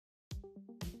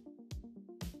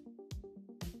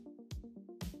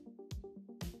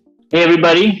Hey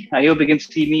everybody, I hope you can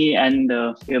see me and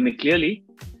hear me clearly.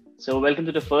 So welcome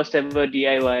to the first ever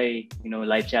DIY,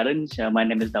 live challenge. My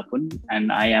name is Dapun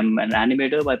and I am an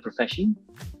animator by profession.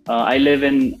 I live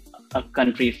in a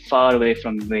country far away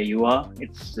from where you are.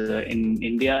 It's in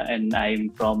India, and I'm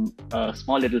from a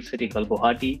small little city called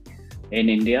Guwahati in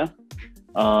India.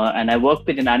 And I work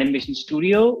with an animation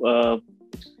studio.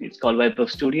 It's called Web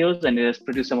of Studios, and it has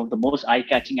produced some of the most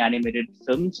eye-catching animated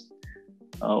films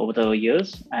over the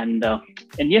years. And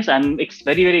yes, I'm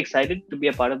very very excited to be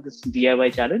a part of this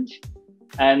DIY challenge.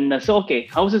 And so, okay,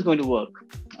 how is this going to work?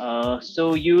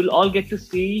 So you'll all get to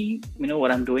see,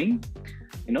 what I'm doing.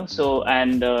 And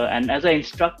as I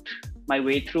instruct my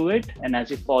way through it, and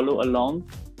as you follow along,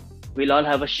 we'll all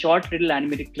have a short little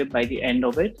animated clip by the end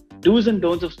of it. Do's and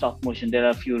don'ts of stop motion. There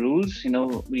are a few rules.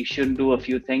 We shouldn't do a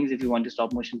few things if you want the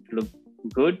stop motion to look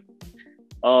good.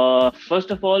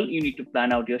 First of all, you need to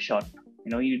plan out your shot.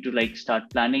 You need to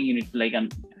start planning. You need to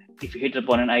if you hit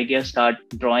upon an idea, start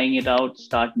drawing it out,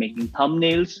 start making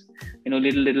thumbnails,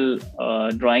 little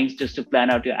drawings just to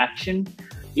plan out your action.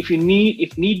 If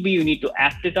need be, you need to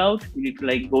act it out. You need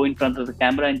to go in front of the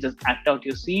camera and just act out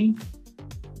your scene.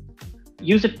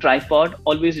 Use a tripod.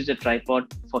 Always use a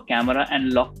tripod for camera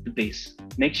and lock the base.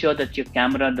 Make sure that your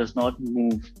camera does not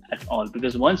move at all,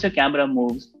 because once your camera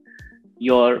moves,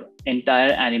 your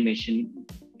entire animation,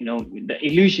 the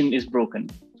illusion is broken.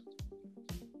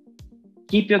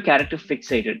 Keep your character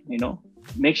fixated.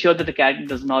 Make sure that the character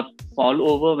does not fall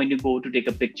over when you go to take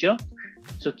a picture.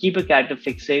 So keep a character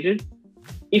fixated.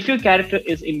 If your character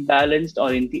is imbalanced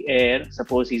or in the air,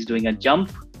 suppose he's doing a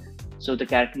jump, so the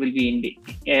character will be in the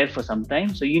air for some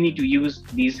time. So you need to use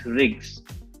these rigs.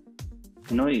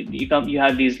 You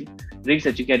have these rigs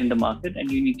that you get in the market,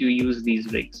 and you need to use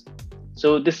these rigs.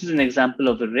 So this is an example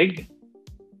of a rig.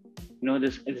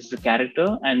 This is the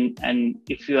character, and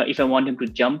if I want him to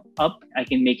jump up, I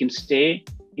can make him stay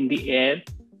in the air,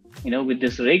 with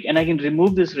this rig, and I can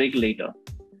remove this rig later.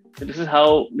 So this is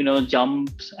how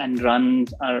jumps and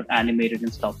runs are animated in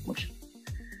stop motion.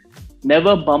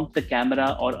 Never bump the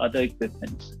camera or other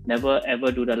equipment. Never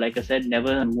ever do that. Like I said,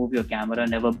 never move your camera,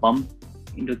 never bump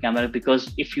into camera,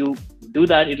 because if you do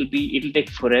that, it'll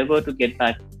take forever to get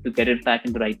it back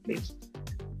in the right place.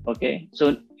 Okay,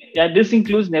 so this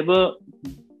includes never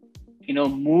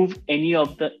move any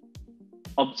of the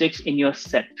objects in your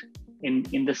set,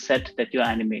 in the set that you're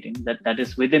animating, that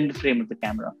is within the frame of the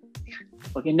camera.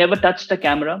 Okay, never touch the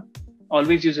camera.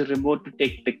 Always use a remote to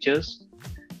take pictures.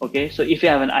 Okay, so if you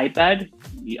have an iPad,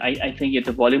 I think it's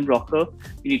a volume rocker.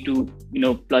 You need to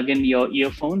plug in your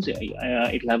earphones.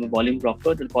 It'll have a volume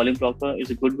rocker. The volume rocker is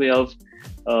a good way of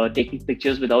taking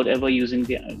pictures without ever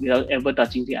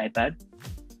touching the iPad.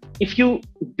 If you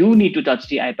do need to touch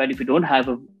the iPad, if you don't have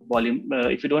a volume,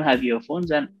 if you don't have earphones,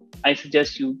 then I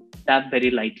suggest you tap very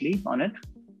lightly on it.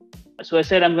 So I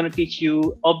said I'm going to teach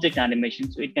you object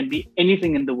animation, so it can be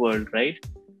anything in the world, right?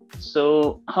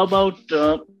 So how about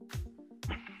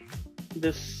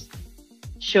this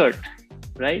shirt,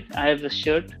 right? I have this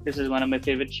shirt. This is one of my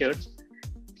favorite shirts.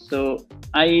 So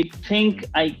I think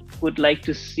I would like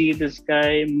to see this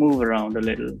guy move around a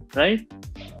little, right?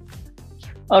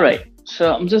 All right.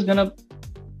 So I'm just gonna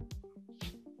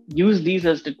use these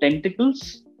as the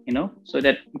tentacles, so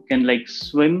that you can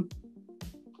swim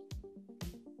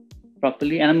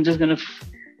properly. And I'm just gonna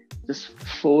just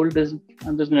fold this.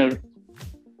 I'm just gonna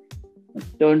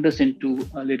turn this into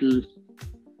a little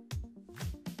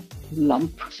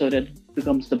lump so that it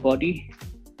becomes the body.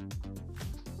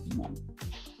 All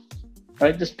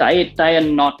right, just tie a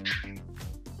knot,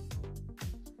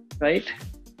 right?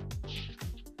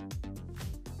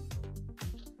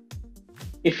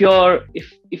 If you have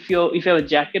a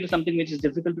jacket or something which is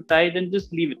difficult to tie, then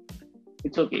just leave it.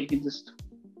 It's okay. You can just.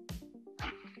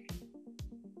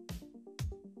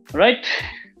 All right.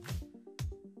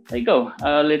 There you go.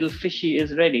 Our little fishy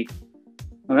is ready.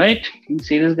 All right. Can you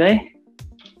see this guy?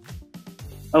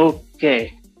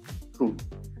 Okay. Cool.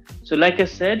 So like I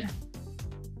said,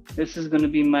 this is going to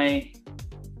be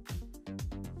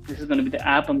the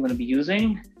app I'm going to be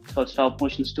using. It's called Stop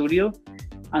Motion Studio.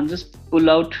 I'm just pull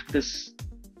out this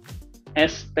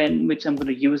S Pen, which I'm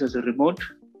going to use as a remote.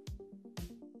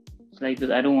 It's like this.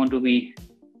 I don't want to be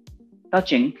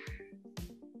touching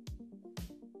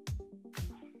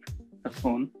the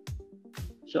phone.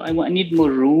 So I need more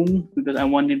room, because I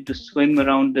want it to swim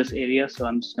around this area. So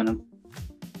I'm just going to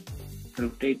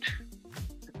rotate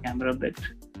the camera a bit.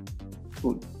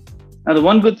 Cool. Now, the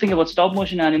one good thing about stop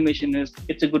motion animation is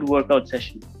it's a good workout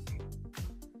session.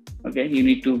 Okay, you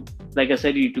need to, like I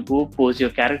said, you need to go pose your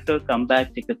character, come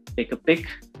back, take a pic.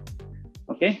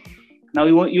 Okay, now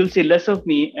you'll see less of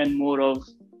me and more of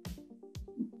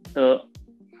the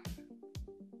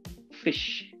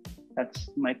fish. That's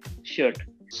my shirt.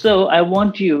 So I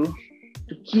want you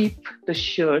to keep the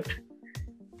shirt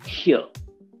here.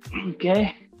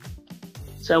 Okay.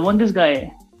 So I want this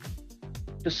guy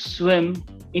to swim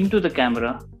into the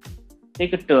camera,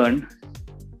 take a turn,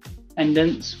 and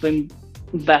then swim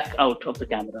back out of the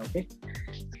camera. Okay.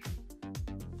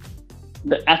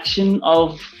 The action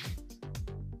of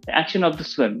the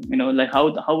swim, like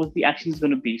how the action is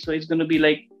going to be. So it's going to be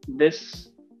like this.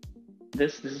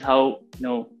 This is how,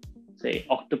 say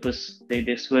octopus,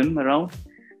 they swim around.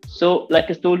 So like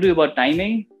I told you about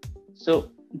timing.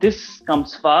 So this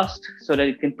comes fast so that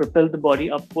it can propel the body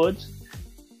upwards.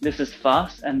 This is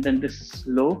fast, and then this is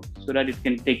slow so that it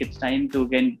can take its time to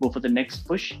again go for the next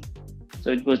push.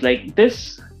 So it goes like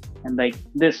this and like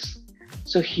this.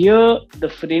 So here the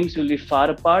frames will be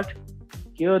far apart.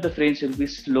 Here the frames will be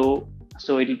slow.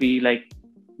 So it'll be like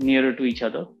nearer to each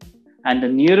other. And the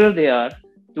nearer they are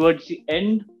towards the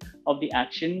end of the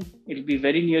action, it'll be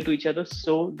very near to each other.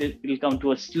 So it'll come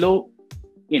to a slow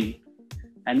in,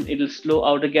 and it'll slow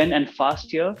out again and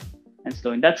fast here and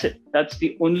slow in. That's it. That's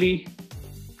the only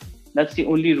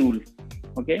rule.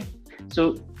 Okay.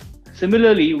 So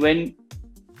similarly, when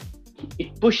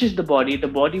it pushes the body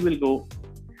will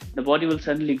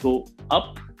suddenly go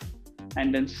up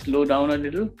and then slow down a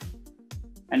little,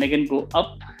 and again go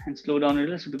up and slow down a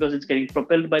little. So because it's getting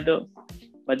propelled by the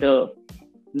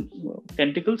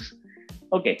tentacles.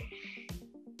 Okay.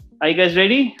 Are you guys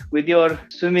ready with your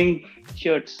swimming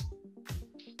shirts?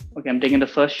 Okay, I'm taking the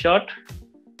first shot.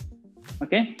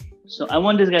 Okay. So I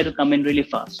want this guy to come in really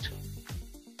fast.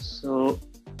 So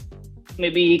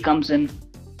maybe he comes in.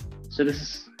 So this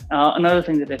is another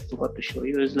thing that I forgot to show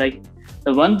you is like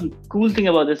the one cool thing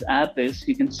about this app is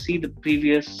you can see the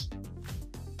previous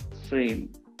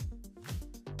frame,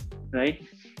 right?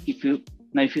 If you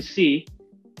see,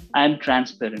 I'm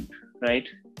transparent, right?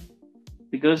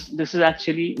 Because this is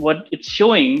actually what it's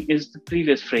showing is the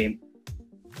previous frame,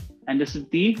 and this is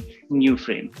the new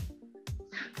frame.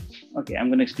 Okay, I'm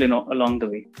going to explain along the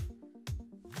way.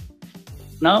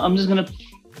 Now I'm just going to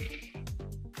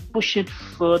push it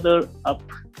further up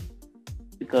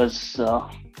because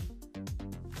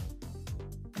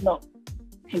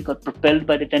it got propelled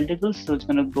by the tentacles, so it's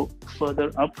going to go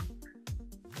further up.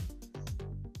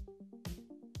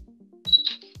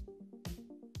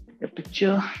 Take a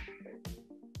picture.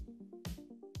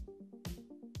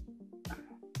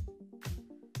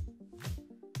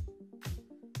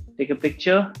 Take a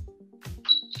picture.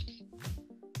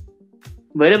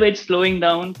 Wherever it's slowing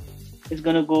down, it's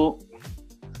going to go,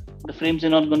 the frames are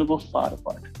not going to go far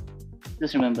apart.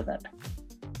 Just remember that.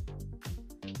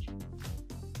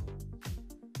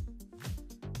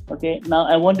 Okay, now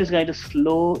I want this guy to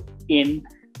slow in.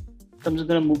 So I'm just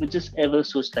going to move it just ever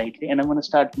so slightly, and I'm going to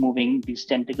start moving these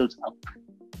tentacles up.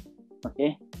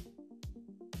 Okay.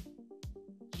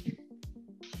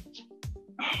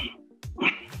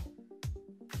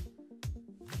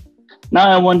 Now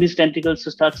I want these tentacles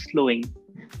to start slowing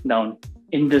down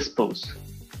in this pose.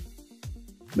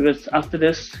 Because after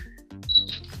this,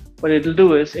 what it'll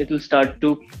do is it'll start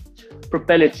to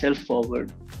propel itself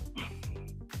forward.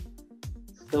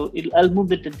 So I'll move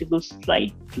the tentacles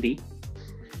slightly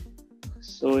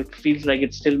so it feels like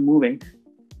it's still moving.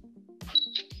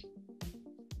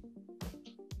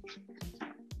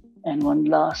 And one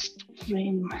last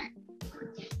frame.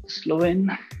 Slow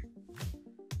in.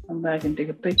 Come back and take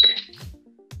a pic.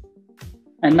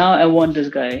 And now I want this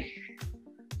guy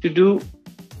to do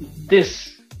this.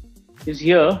 Is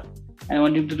here, and I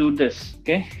want him to do this.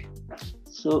 Okay.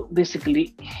 So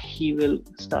basically, he will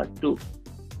start to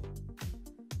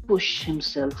push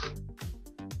himself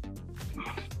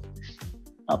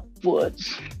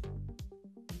upwards.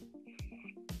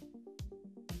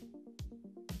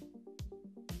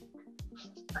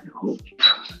 I hope.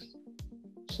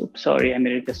 So sorry, I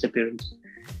made a disappearance.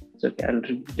 It's okay, I'll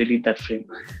delete that frame.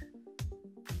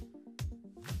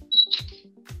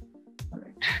 All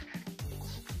right.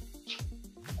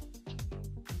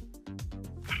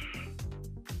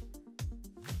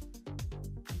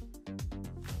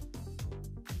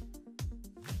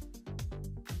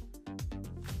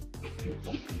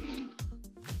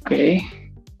 Okay.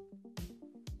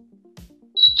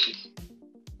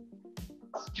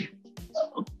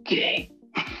 Okay.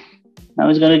 Now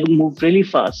it's going to move really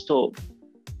fast. So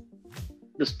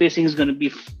the spacing is going to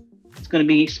be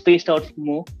spaced out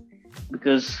more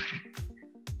because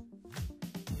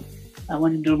I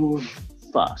want it to move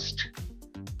fast.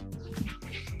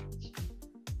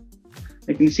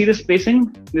 You can see the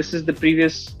spacing. This is the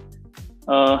previous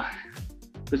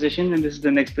position, and this is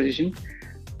the next position.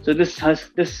 So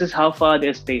this is how far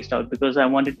they're spaced out because I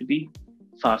want it to be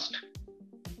fast.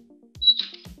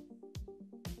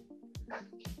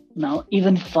 Now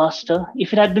even faster.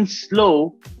 If it had been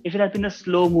slow, if it had been a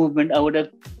slow movement, I would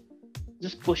have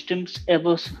just pushed him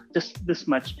just this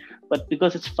much. But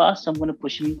because it's fast, I'm going to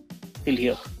push him till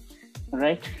here. All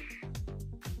right.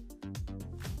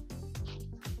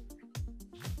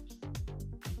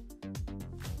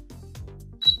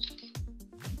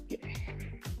 Okay.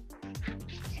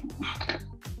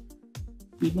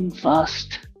 Even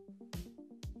fast.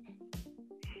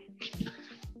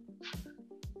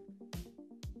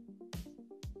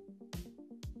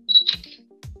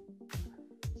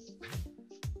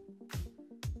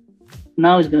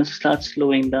 Now it's going to start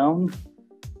slowing down.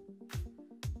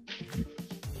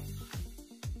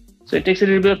 So it takes a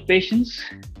little bit of patience.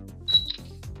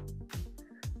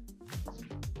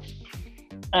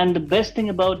 And the best thing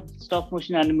about stop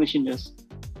motion animation is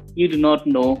you do not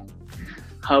know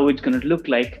how it's going to look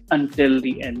like until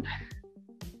the end.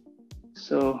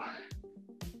 So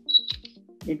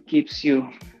it keeps you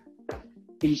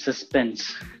in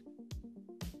suspense.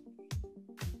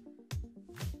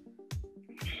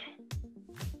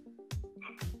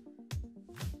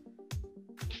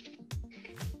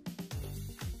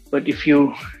 But if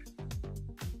you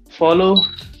follow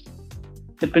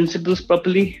the principles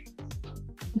properly,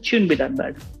 it shouldn't be that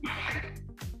bad.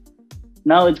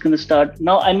 Now it's going to start.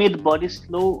 Now I made the body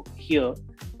slow here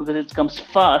because it comes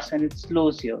fast and it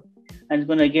slows here. And it's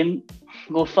going to again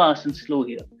go fast and slow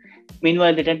here.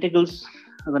 Meanwhile, the tentacles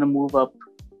are going to move up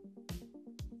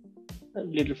a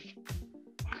little.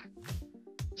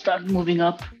 Start moving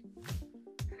up.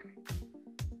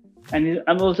 And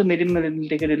I've also made him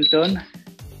take a little turn.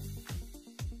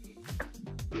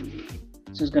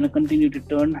 So it's going to continue to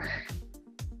turn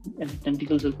and the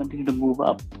tentacles will continue to move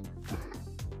up.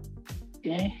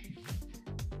 Okay.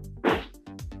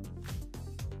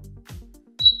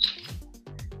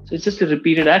 So it's just a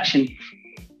repeated action.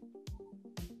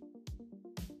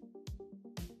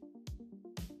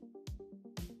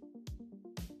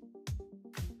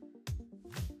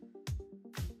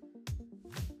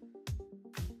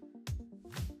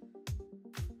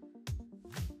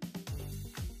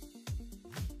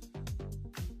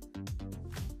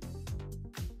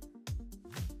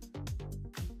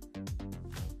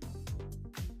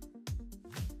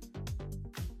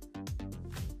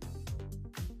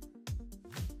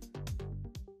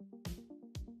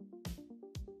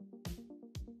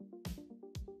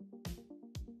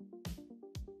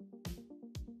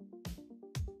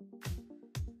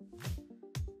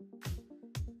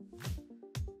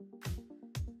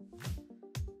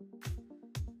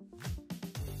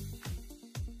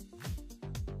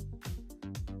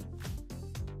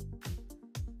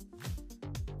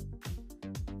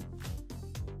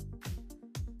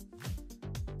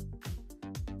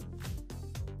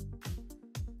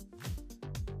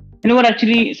 You know what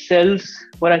actually sells,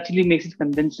 what actually makes it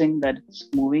convincing that it's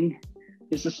moving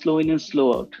is the slow in and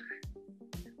slow out.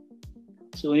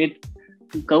 So when it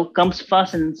comes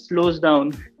fast and slows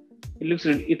down, it looks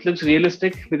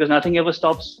realistic because nothing ever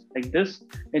stops like this.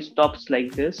 It stops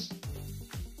like this.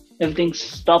 Everything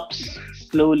stops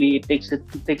slowly. It takes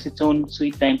its own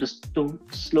sweet time to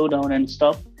slow down and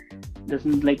stop. It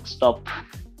doesn't like stop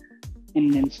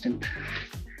in an instant.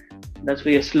 That's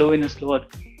why you're slow in and slow out.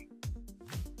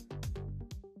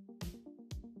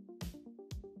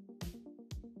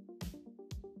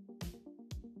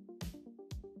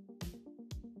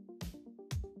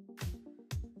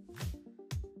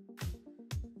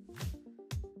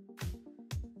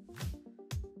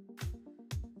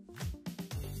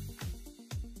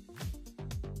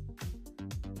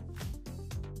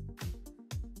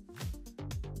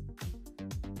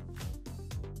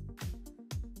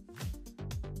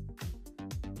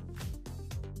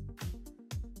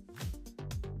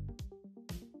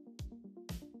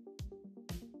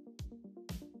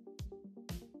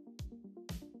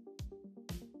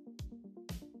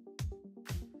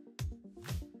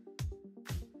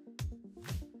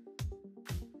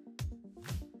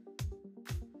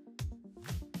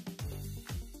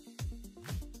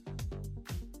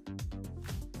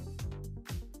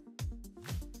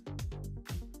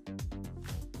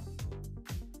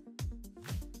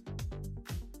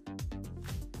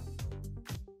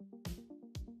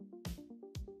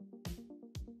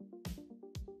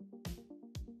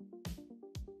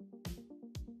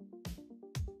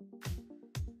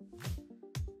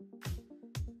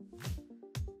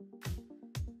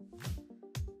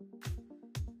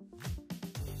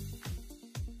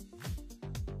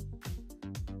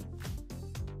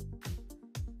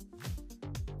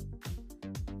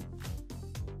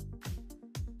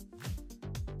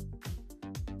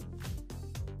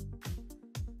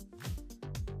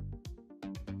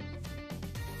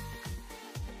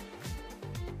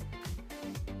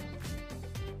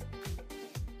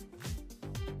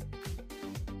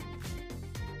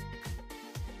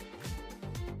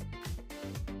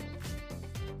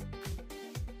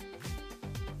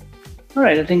 All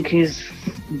right, I think he's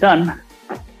done.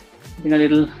 I think a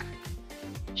little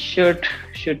shirt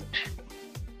should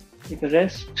take a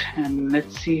rest, and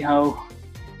let's see how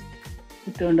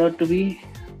it turned out to be.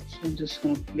 So I'm just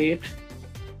gonna play it.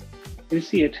 Can you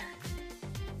see it?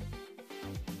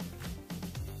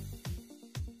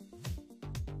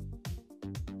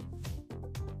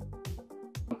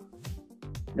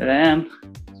 There I am.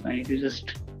 So I need to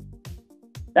just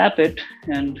tap it,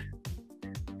 and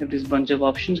have this bunch of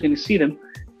options. Can you see them?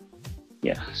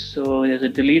 Yeah, so there's a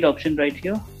delete option right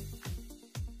here.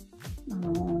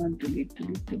 Delete.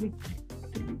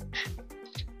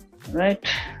 All right,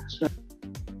 so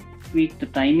tweak the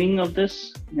timing of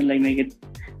this and like make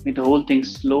the whole thing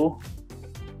slow.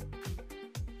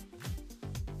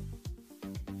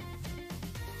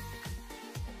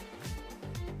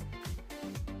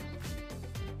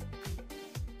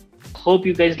 Hope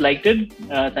you guys liked it.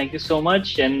 Thank you so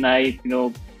much, and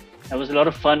that was a lot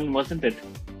of fun, wasn't it?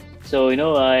 So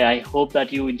I hope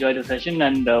that you enjoyed the session,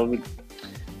 and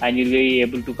you'll be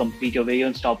able to complete your very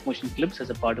own stop motion clips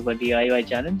as a part of a DIY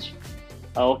challenge.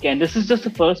 Okay, and this is just the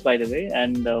first, by the way.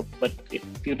 And but if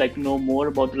you'd like to know more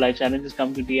about the live challenges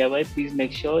coming to DIY, please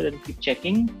make sure that you keep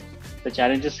checking the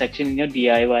challenges section in your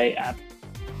DIY app.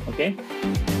 Okay.